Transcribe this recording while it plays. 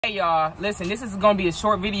Hey y'all, listen, this is gonna be a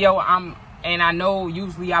short video. And I know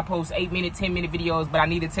usually I post 8-minute, 10-minute videos, but I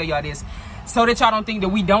need to tell y'all this so that y'all don't think that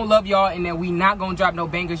we don't love y'all and that we not gonna drop no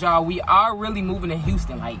bangers, y'all. We are really moving to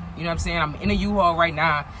Houston, like, you know what I'm saying? I'm in a U-Haul right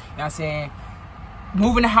now, you know what I'm saying?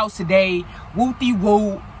 Moving the house today, wooty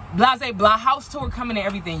woo, blase blah, house tour coming and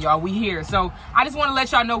everything, y'all. We here. So I just want to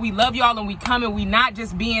let y'all know we love y'all and we coming. We not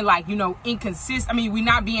just being like, you know, inconsistent. I mean, we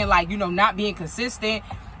not being like, you know, not being consistent.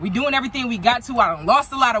 We doing everything we got to. I done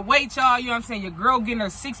lost a lot of weight, y'all. You know what I'm saying? Your girl getting her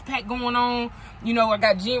six-pack going on. You know, I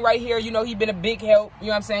got Gene right here. You know, he been a big help. You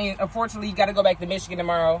know what I'm saying? Unfortunately, he got to go back to Michigan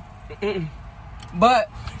tomorrow. But, you know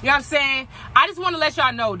what I'm saying? I just want to let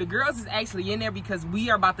y'all know the girls is actually in there because we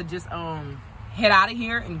are about to just head out of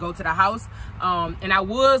here and go to the house. And I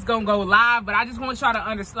was going to go live, but I just want y'all to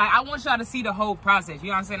understand. Like, I want y'all to see the whole process. You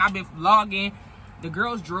know what I'm saying? I've been vlogging. The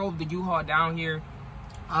girls drove the U-Haul down here.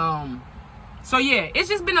 So yeah, it's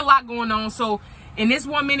just been a lot going on. So in this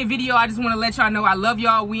 1-minute video, I just want to let y'all know I love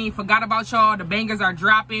y'all. We ain't forgot about y'all. The bangers are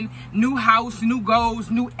dropping. New house, new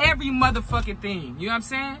goals, new every motherfucking thing. You know what I'm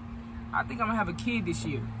saying? I think I'm gonna have a kid this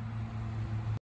year.